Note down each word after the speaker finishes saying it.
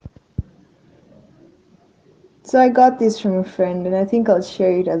So I got this from a friend, and I think I'll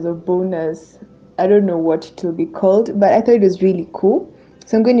share it as a bonus. I don't know what it will be called, but I thought it was really cool.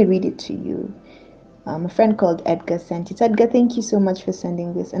 So I'm going to read it to you. A friend called Edgar sent it. Edgar, thank you so much for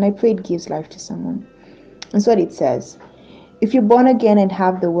sending this, and I pray it gives life to someone. That's what it says. If you're born again and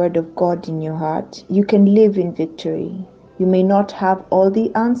have the word of God in your heart, you can live in victory. You may not have all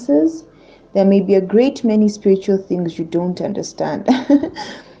the answers. There may be a great many spiritual things you don't understand.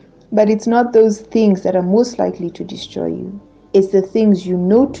 But it's not those things that are most likely to destroy you. It's the things you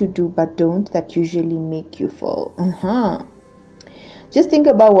know to do but don't that usually make you fall. Just think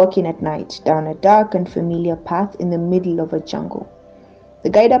about walking at night down a dark and familiar path in the middle of a jungle. The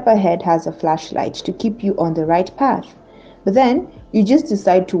guide up ahead has a flashlight to keep you on the right path. But then you just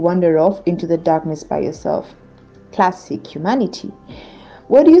decide to wander off into the darkness by yourself. Classic humanity.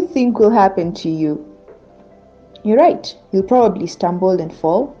 What do you think will happen to you? You're right. You'll probably stumble and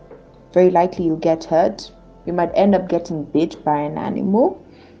fall. Very likely you'll get hurt. You might end up getting bit by an animal.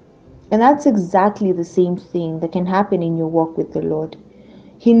 And that's exactly the same thing that can happen in your walk with the Lord.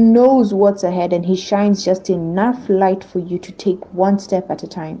 He knows what's ahead and He shines just enough light for you to take one step at a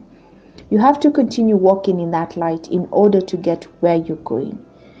time. You have to continue walking in that light in order to get where you're going.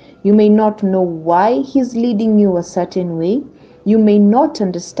 You may not know why He's leading you a certain way. You may not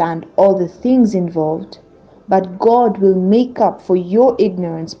understand all the things involved, but God will make up for your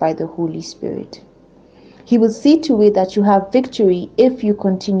ignorance by the Holy Spirit. He will see to it that you have victory if you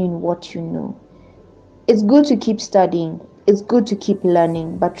continue in what you know. It's good to keep studying, it's good to keep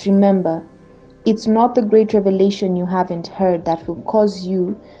learning, but remember, it's not the great revelation you haven't heard that will cause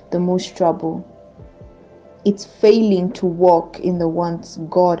you the most trouble. It's failing to walk in the ones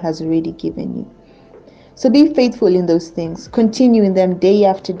God has already given you. So be faithful in those things. Continue in them day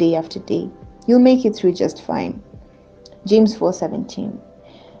after day after day. You'll make it through just fine. James 4:17.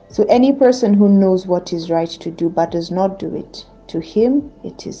 So any person who knows what is right to do but does not do it, to him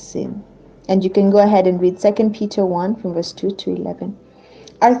it is sin. And you can go ahead and read 2 Peter 1 from verse 2 to 11.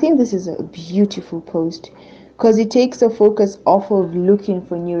 I think this is a beautiful post because it takes the focus off of looking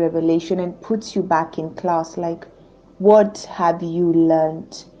for new revelation and puts you back in class. Like, what have you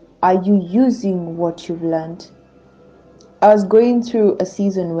learned? Are you using what you've learned? I was going through a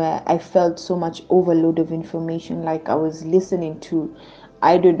season where I felt so much overload of information. Like I was listening to,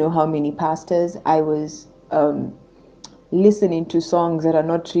 I don't know how many pastors. I was listening to songs that are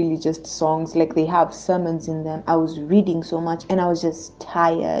not really just songs, like they have sermons in them. I was reading so much and I was just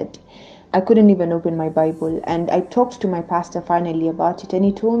tired. I couldn't even open my Bible. And I talked to my pastor finally about it, and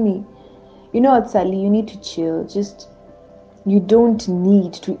he told me, you know what, Sally, you need to chill. Just, you don't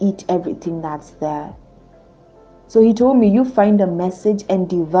need to eat everything that's there. So he told me, you find a message and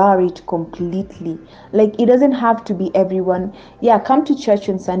devour it completely. Like it doesn't have to be everyone. Yeah, come to church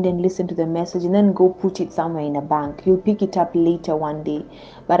on Sunday and listen to the message and then go put it somewhere in a bank. You'll pick it up later one day.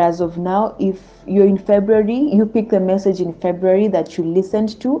 But as of now, if you're in February, you pick the message in February that you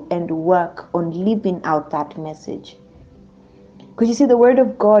listened to and work on living out that message. Because you see, the word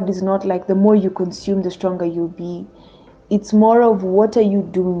of God is not like the more you consume, the stronger you'll be. It's more of what are you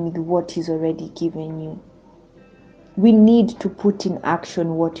doing with what He's already given you. We need to put in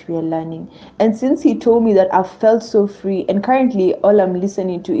action what we are learning. And since he told me that, I've felt so free. And currently, all I'm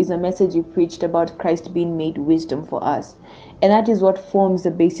listening to is a message he preached about Christ being made wisdom for us. And that is what forms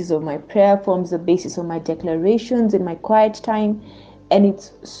the basis of my prayer, forms the basis of my declarations in my quiet time. And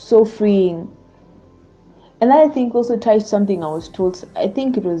it's so freeing. And that, I think, also ties something I was told, I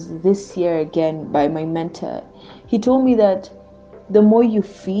think it was this year again, by my mentor. He told me that the more you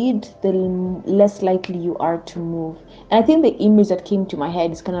feed, the less likely you are to move. And I think the image that came to my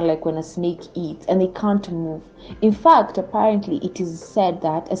head is kind of like when a snake eats and they can't move. In fact, apparently, it is said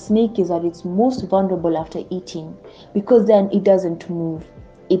that a snake is at its most vulnerable after eating because then it doesn't move.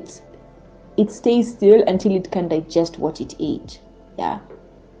 It stays still until it can digest what it ate. Yeah.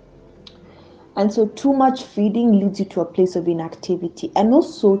 And so too much feeding leads you to a place of inactivity and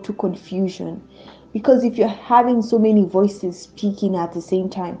also to confusion. Because if you're having so many voices speaking at the same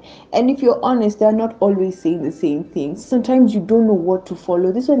time, and if you're honest, they're not always saying the same things. Sometimes you don't know what to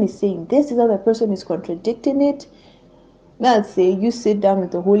follow. This one is saying this, the other person is contradicting it. Now I'd say you sit down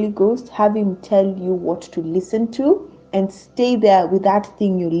with the Holy Ghost, have Him tell you what to listen to, and stay there with that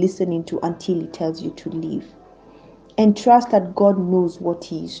thing you're listening to until He tells you to leave. And trust that God knows what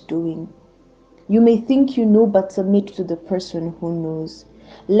He is doing. You may think you know, but submit to the person who knows.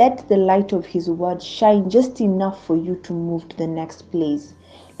 Let the light of His word shine just enough for you to move to the next place.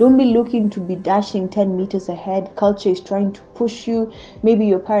 Don't be looking to be dashing 10 meters ahead. Culture is trying to push you. Maybe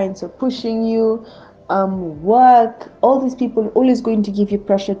your parents are pushing you. work, all these people always going to give you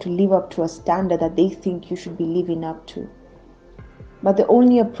pressure to live up to a standard that they think you should be living up to. But the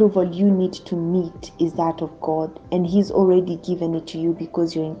only approval you need to meet is that of God, and He's already given it to you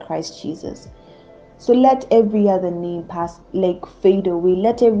because you're in Christ Jesus. So let every other name fade away.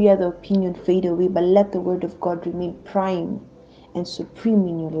 Let every other opinion fade away, but let the word of God remain prime and supreme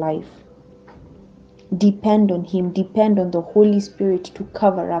in your life. Depend on Him. Depend on the Holy Spirit to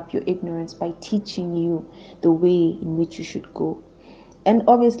cover up your ignorance by teaching you the way in which you should go. And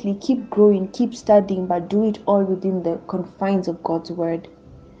obviously, keep growing, keep studying, but do it all within the confines of God's word.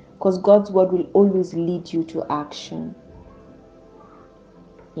 Because God's word will always lead you to action.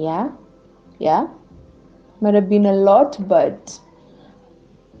 Yeah? Yeah? Might have been a lot, but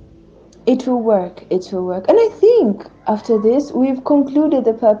it will work. It will work. And I think after this, we've concluded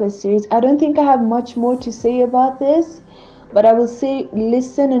the Purpose series. I don't think I have much more to say about this, but I will say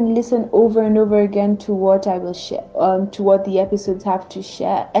listen and listen over and over again to what I will share, to what the episodes have to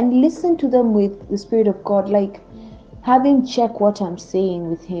share, and listen to them with the Spirit of God. Like, have Him check what I'm saying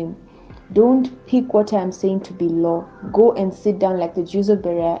with Him. Don't pick what I'm saying to be law. Go and sit down like the Jews of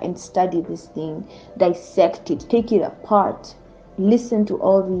Berea and study this thing, dissect it, take it apart. Listen to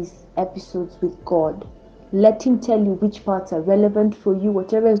all these episodes with God. Let Him tell you which parts are relevant for you.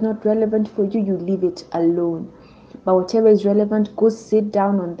 Whatever is not relevant for you, you leave it alone. But whatever is relevant, go sit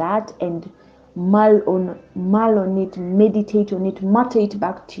down on that and mull on it, meditate on it, mutter it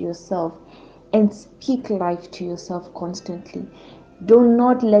back to yourself, and speak life to yourself constantly. Do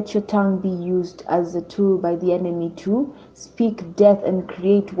not let your tongue be used as a tool by the enemy to speak death and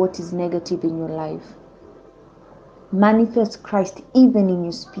create what is negative in your life. Manifest Christ even in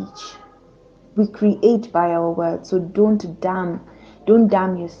your speech. We create by our words, so don't damn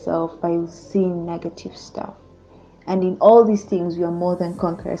yourself by saying negative stuff. And in all these things, we are more than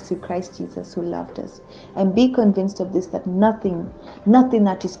conquerors through Christ Jesus who loved us. And be convinced of this, that nothing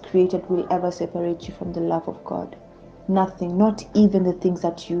that is created will ever separate you from the love of God. Nothing, not even the things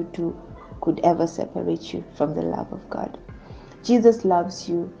that you do, could ever separate you from the love of God. Jesus loves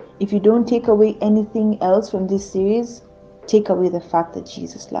you. If you don't take away anything else from this series, take away the fact that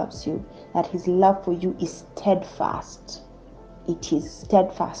Jesus loves you, that His love for you is steadfast. It is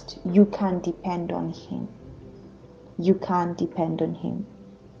steadfast. You can depend on Him. You can depend on Him.